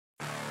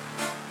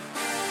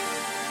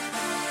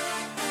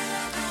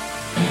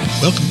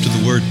Welcome to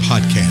the Word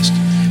Podcast.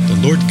 The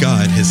Lord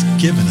God has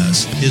given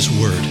us His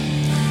Word.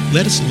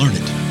 Let us learn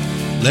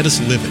it. Let us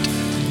live it.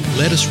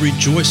 Let us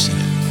rejoice in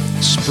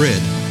it.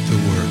 Spread the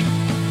Word.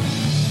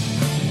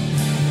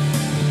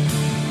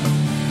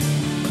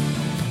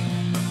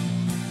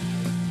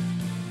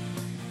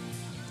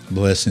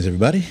 Blessings,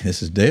 everybody.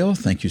 This is Dale.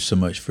 Thank you so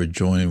much for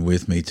joining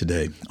with me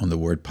today on the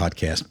Word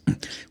Podcast.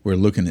 We're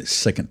looking at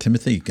 2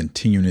 Timothy,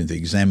 continuing to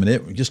examine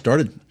it. We just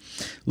started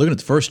looking at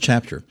the first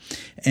chapter.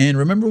 And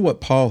remember what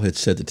Paul had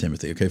said to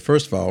Timothy. Okay,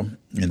 first of all,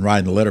 in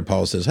writing the letter,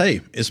 Paul says,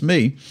 hey, it's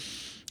me.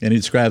 And he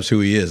describes who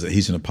he is, that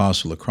he's an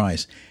apostle of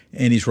Christ.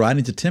 And he's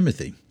writing to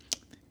Timothy,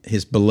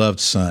 his beloved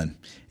son.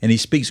 And he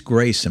speaks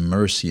grace and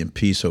mercy and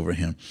peace over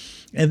him.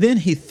 And then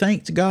he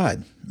thanked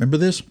God. Remember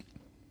this?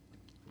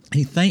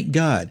 He thanked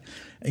God.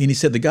 And he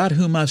said, the God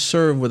whom I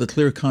serve with a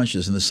clear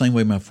conscience in the same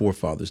way my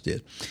forefathers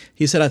did.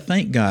 He said, I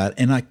thank God,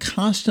 and I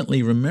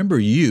constantly remember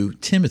you,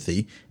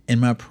 Timothy, in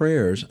my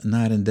prayers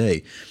night and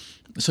day.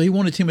 So he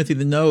wanted Timothy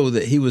to know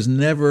that he was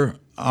never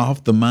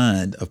off the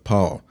mind of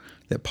Paul,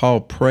 that Paul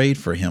prayed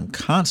for him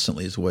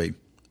constantly is the way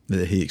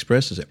that he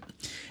expresses it.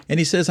 And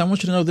he says, I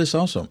want you to know this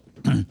also,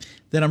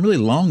 that I'm really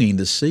longing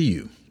to see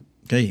you,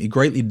 okay,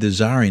 greatly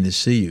desiring to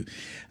see you,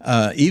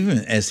 even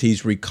as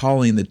he's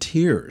recalling the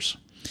tears.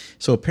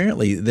 So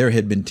apparently there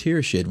had been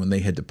tears shed when they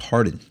had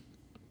departed.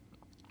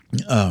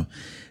 They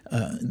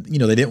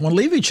didn't want to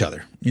leave each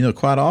other.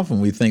 Quite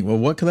often we think, well,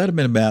 what could that have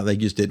been about? They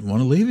just didn't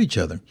want to leave each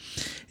other.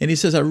 And he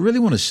says, I really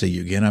want to see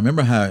you again. I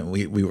remember how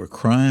we were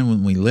crying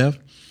when we left.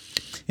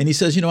 And he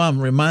says,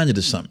 I'm reminded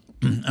of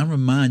something. I'm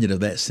reminded of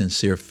that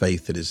sincere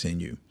faith that is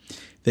in you,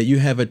 that you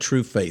have a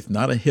true faith,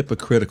 not a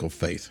hypocritical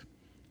faith,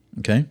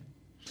 okay?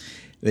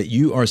 That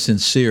you are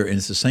sincere, and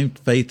it's the same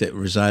faith that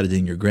resided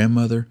in your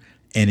grandmother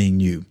and in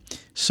you.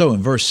 So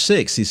in verse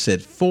 6, he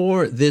said,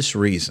 for this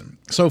reason,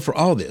 so for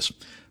all this,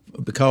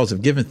 because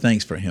of giving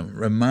thanks for him,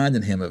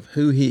 reminding him of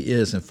who he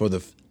is and for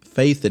the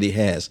faith that he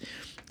has,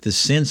 the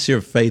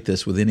sincere faith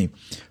that's within him.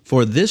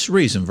 For this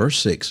reason, verse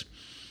 6,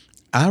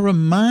 I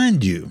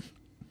remind you.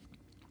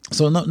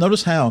 So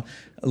notice how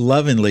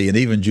lovingly and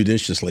even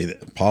judiciously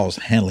that Paul's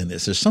handling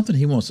this. There's something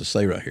he wants to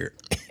say right here.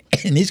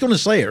 And he's going to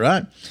say it,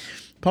 right?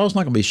 Paul's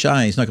not going to be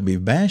shy. He's not going to be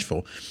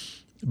bashful.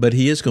 But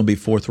he is going to be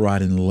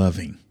forthright and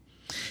loving.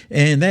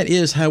 And that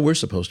is how we're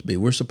supposed to be.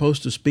 We're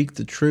supposed to speak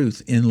the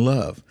truth in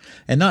love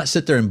and not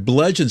sit there and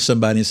bludgeon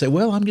somebody and say,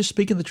 well, I'm just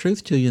speaking the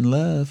truth to you in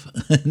love.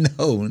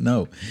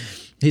 No.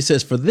 He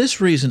says, for this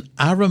reason,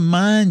 I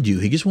remind you.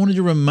 He just wanted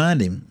to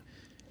remind him.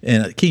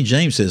 And King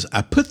James says,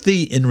 I put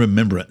thee in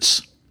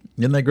remembrance.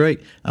 Isn't that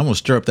great? I'm going to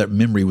stir up that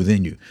memory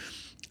within you.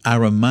 I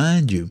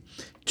remind you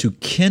to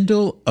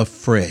kindle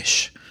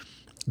afresh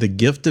the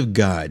gift of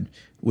God,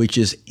 which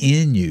is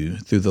in you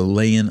through the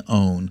laying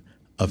on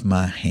of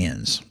my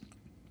hands.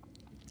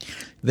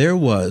 There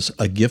was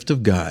a gift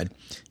of God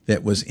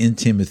that was in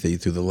Timothy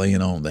through the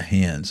laying on the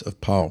hands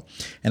of Paul.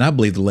 And I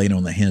believe the laying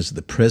on the hands of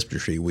the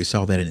presbytery, we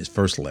saw that in his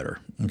first letter,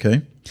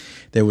 okay?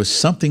 There was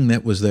something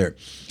that was there.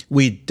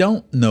 We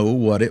don't know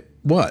what it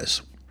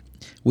was.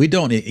 We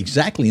don't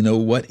exactly know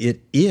what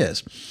it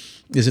is.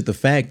 Is it the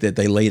fact that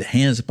they laid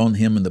hands upon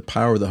him and the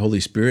power of the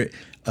Holy Spirit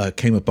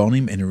came upon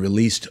him and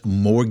released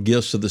more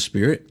gifts of the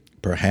Spirit?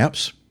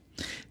 Perhaps.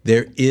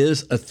 There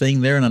is a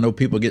thing there, and I know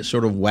people get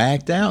sort of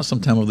whacked out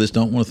sometimes with this,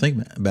 don't want to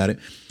think about it,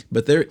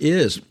 but there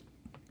is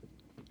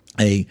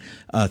a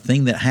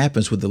thing that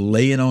happens with the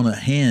laying on of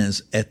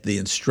hands at the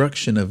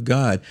instruction of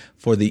God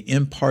for the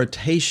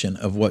impartation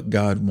of what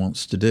God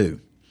wants to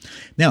do.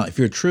 Now, if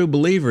you're a true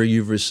believer,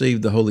 you've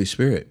received the Holy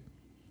Spirit.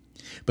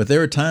 But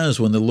there are times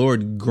when the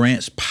Lord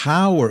grants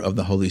power of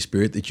the Holy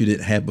Spirit that you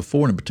didn't have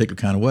before in a particular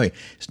kind of way.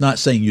 It's not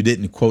saying you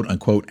didn't, quote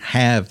unquote,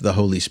 have the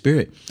Holy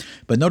Spirit.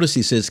 But notice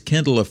he says,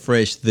 kindle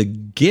afresh the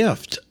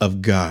gift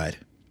of God.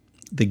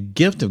 The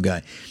gift of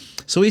God.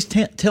 So he's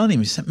telling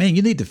him, man,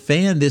 you need to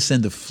fan this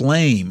into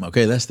flame.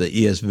 Okay, that's the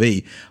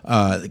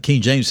ESV.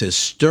 King James says,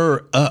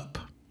 stir up.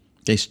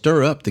 Okay,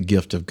 stir up the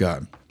gift of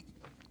God.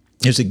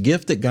 There's a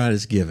gift that God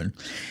has given,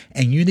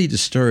 and you need to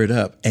stir it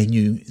up, and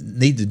you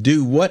need to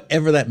do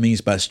whatever that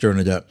means by stirring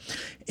it up.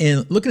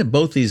 And looking at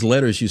both these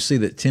letters, you see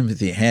that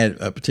Timothy had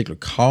a particular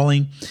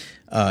calling.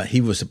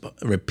 He was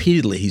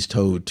repeatedly, he's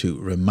told to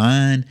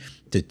remind,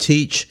 to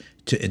teach,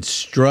 to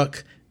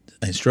instruct,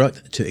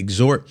 to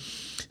exhort.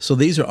 So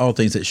these are all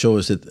things that show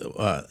us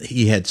that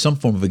he had some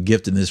form of a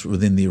gift in this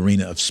within the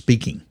arena of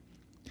speaking.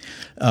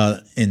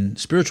 In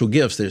spiritual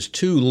gifts, there's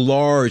two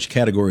large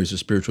categories of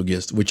spiritual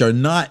gifts, which are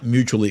not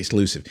mutually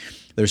exclusive.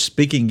 There's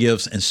speaking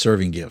gifts and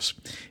serving gifts.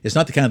 It's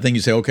not the kind of thing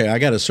you say, okay, I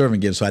got a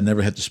serving gift, so I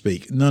never have to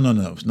speak. No.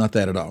 It's not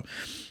that at all.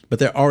 But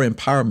there are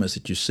empowerments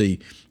that you see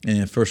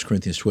in 1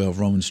 Corinthians 12,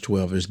 Romans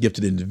 12. There's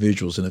gifted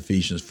individuals in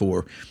Ephesians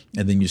 4.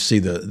 And then you see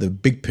the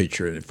big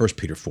picture in 1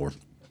 Peter 4.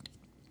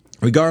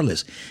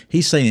 Regardless,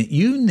 he's saying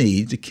you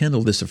need to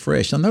kindle this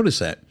afresh. Now notice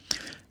that.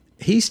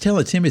 He's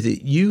telling Timothy,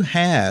 you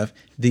have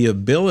the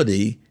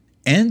ability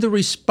and the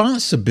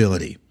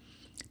responsibility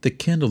to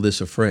kindle this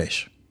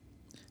afresh.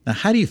 Now,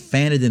 how do you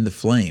fan it into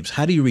flames?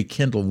 How do you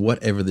rekindle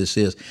whatever this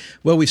is?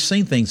 Well, we've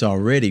seen things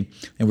already,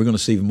 and we're going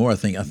to see even more. I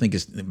think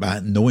it's by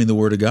knowing the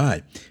Word of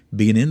God,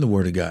 being in the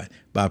Word of God,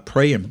 by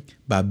praying,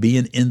 by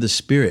being in the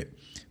Spirit,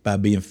 by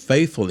being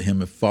faithful to Him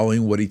and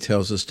following what He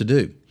tells us to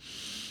do.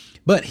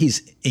 But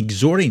he's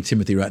exhorting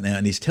Timothy right now,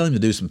 and he's telling him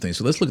to do some things.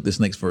 So let's look at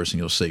this next verse, and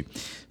you'll see.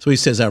 So he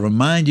says, I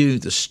remind you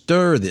to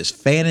stir this,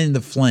 fan in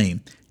the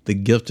flame, the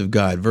gift of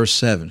God. Verse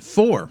 7,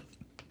 for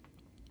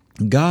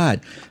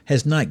God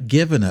has not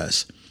given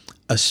us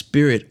a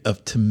spirit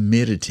of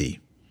timidity,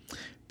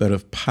 but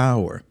of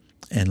power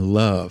and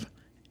love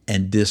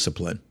and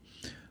discipline.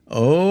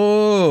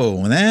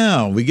 Oh,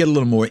 now we get a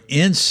little more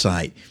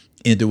insight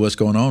into what's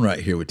going on right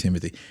here with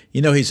Timothy.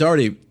 You know, he's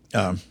already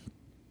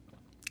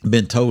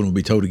been told and will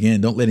be told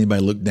again, don't let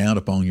anybody look down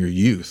upon your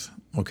youth,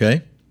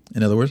 okay?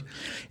 In other words,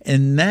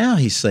 and now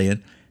he's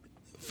saying,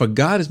 for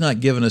God has not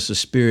given us a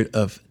spirit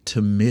of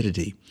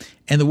timidity.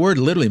 And the word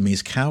literally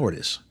means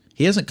cowardice.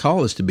 He hasn't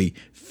called us to be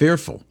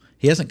fearful.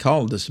 He hasn't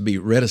called us to be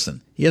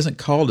reticent. He hasn't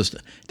called us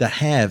to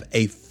have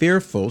a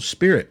fearful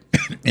spirit.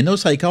 And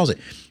notice how he calls it,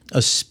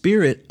 a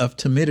spirit of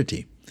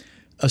timidity,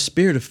 a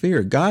spirit of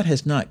fear. God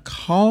has not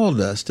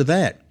called us to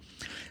that.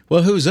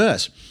 Well, who's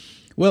us?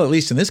 Well, at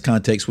least in this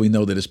context, we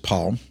know that it's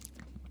Paul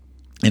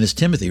and it's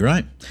Timothy,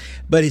 right?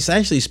 But he's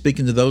actually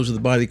speaking to those of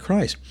the body of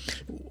Christ.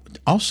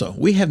 Also,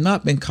 we have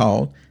not been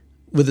called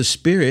with a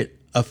spirit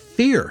of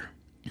fear.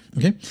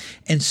 Okay.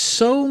 And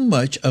so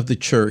much of the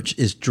church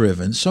is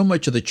driven, so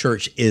much of the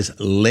church is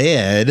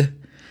led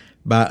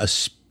by a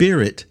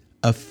spirit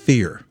of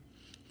fear.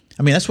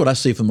 I mean, that's what I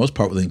see for the most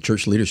part within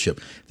church leadership.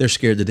 They're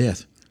scared to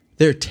death.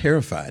 They're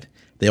terrified.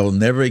 They'll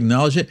never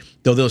acknowledge it,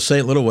 though they'll say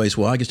it little ways.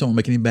 Well, I just don't want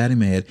to make anybody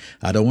mad.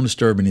 I don't want to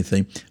disturb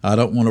anything. I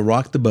don't want to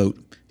rock the boat.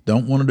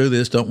 Don't want to do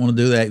this. Don't want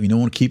to do that. You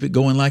don't want to keep it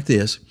going like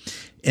this.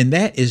 And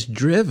that is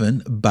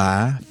driven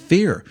by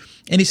fear.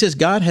 And he says,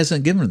 God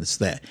hasn't given us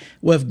that.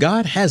 Well, if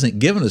God hasn't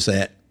given us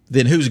that,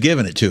 then who's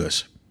given it to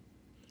us?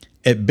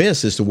 At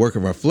best, it's the work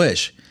of our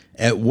flesh.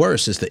 At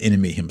worst, it's the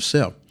enemy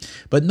himself.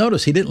 But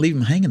notice, he didn't leave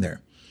him hanging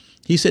there.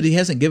 He said he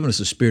hasn't given us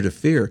a spirit of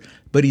fear,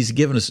 but he's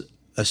given us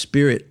a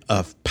spirit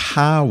of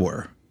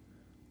power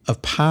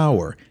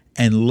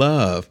and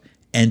love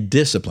and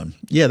discipline.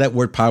 Yeah, that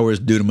word power is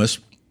dunamis,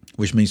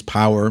 which means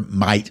power,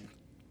 might.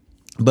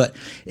 But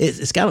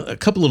it's got a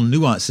couple of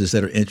nuances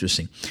that are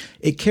interesting.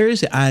 It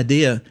carries the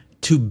idea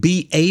to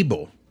be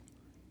able,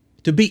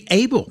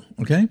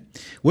 okay?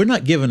 We're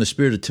not given a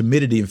spirit of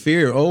timidity and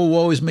fear. Oh,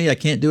 woe is me, I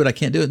can't do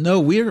it. No,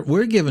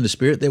 we're given a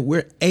spirit that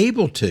we're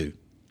able to,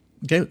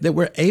 okay? That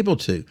we're able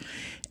to.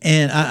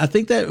 And I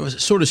think that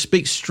sort of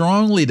speaks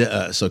strongly to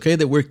us, okay,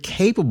 that we're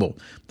capable.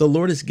 The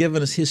Lord has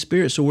given us His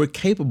Spirit, so we're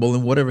capable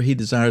in whatever He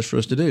desires for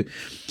us to do.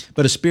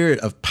 But a spirit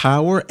of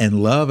power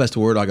and love, that's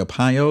the word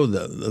agapio,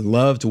 the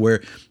love to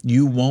where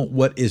you want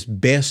what is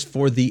best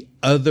for the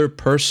other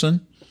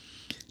person,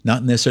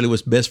 not necessarily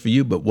what's best for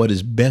you, but what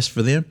is best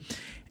for them.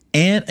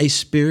 And a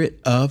spirit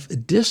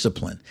of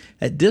discipline.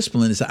 That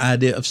discipline is the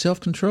idea of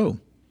self-control,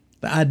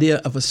 the idea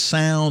of a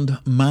sound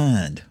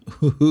mind.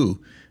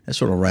 That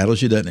sort of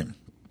rattles you, doesn't it?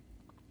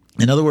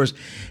 In other words,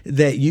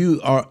 that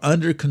you are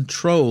under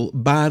control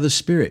by the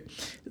Spirit.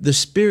 The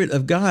Spirit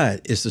of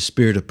God is the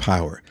spirit of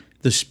power,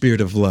 the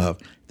spirit of love,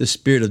 the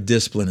spirit of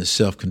discipline and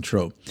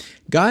self-control.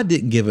 God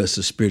didn't give us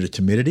a spirit of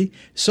timidity,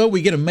 so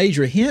we get a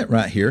major hint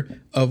right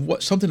here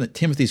of something that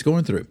Timothy's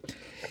going through.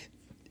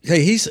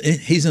 Hey, he's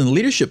in a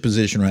leadership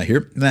position right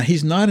here. Now,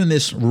 he's not in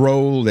this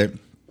role that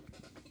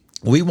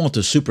we want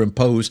to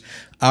superimpose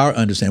our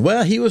understanding.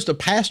 Well, he was the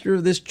pastor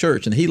of this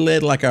church, and he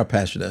led like our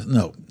pastor does.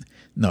 No,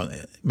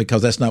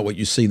 because that's not what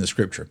you see in the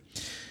Scripture.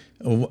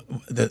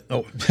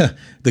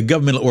 The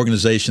governmental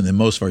organization in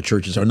most of our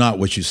churches are not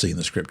what you see in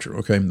the Scripture,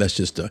 okay? That's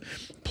just a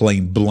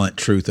plain, blunt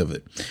truth of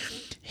it.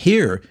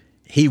 Here,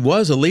 he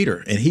was a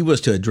leader, and he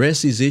was to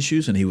address these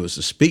issues, and he was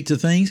to speak to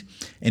things,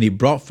 and he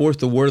brought forth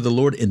the word of the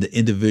Lord into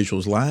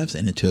individuals' lives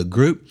and into a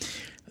group,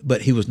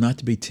 but he was not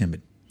to be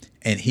timid,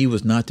 and he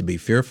was not to be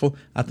fearful.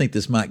 I think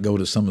this might go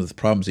to some of the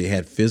problems he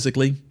had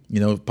physically. You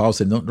know, Paul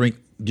said, don't drink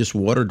just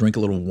water, drink a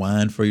little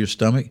wine for your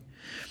stomach.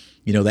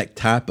 You know, that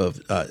type of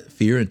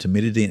fear and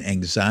timidity and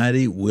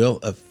anxiety will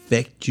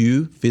affect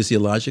you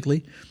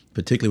physiologically,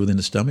 particularly within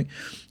the stomach.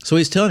 So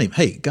he's telling him,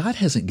 hey, God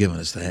hasn't given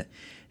us that.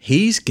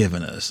 He's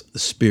given us the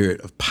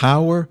spirit of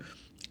power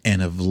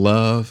and of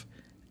love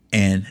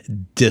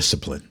and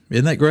discipline.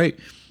 Isn't that great?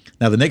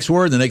 Now, the next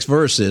word, the next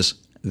verse is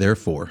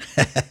therefore.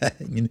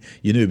 You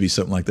knew it'd be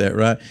something like that,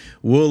 right?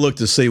 We'll look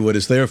to see what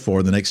it's there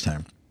for the next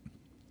time.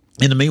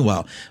 In the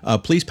meanwhile,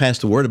 please pass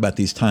the word about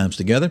these times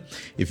together.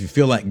 If you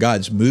feel like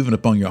God's moving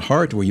upon your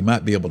heart where you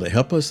might be able to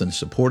help us and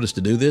support us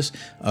to do this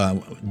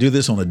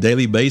on a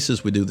daily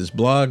basis. We do this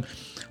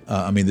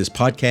this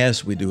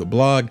podcast. We do a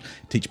blog,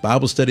 teach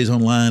Bible studies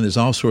online. There's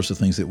all sorts of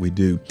things that we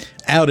do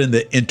out in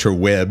the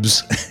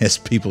interwebs, as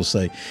people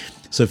say.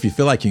 So if you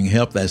feel like you can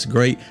help, that's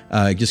great.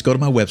 Just go to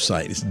my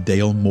website. It's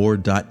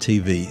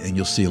dalemore.tv, and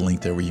you'll see a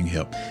link there where you can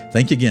help.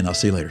 Thank you again. I'll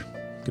see you later.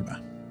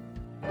 Goodbye.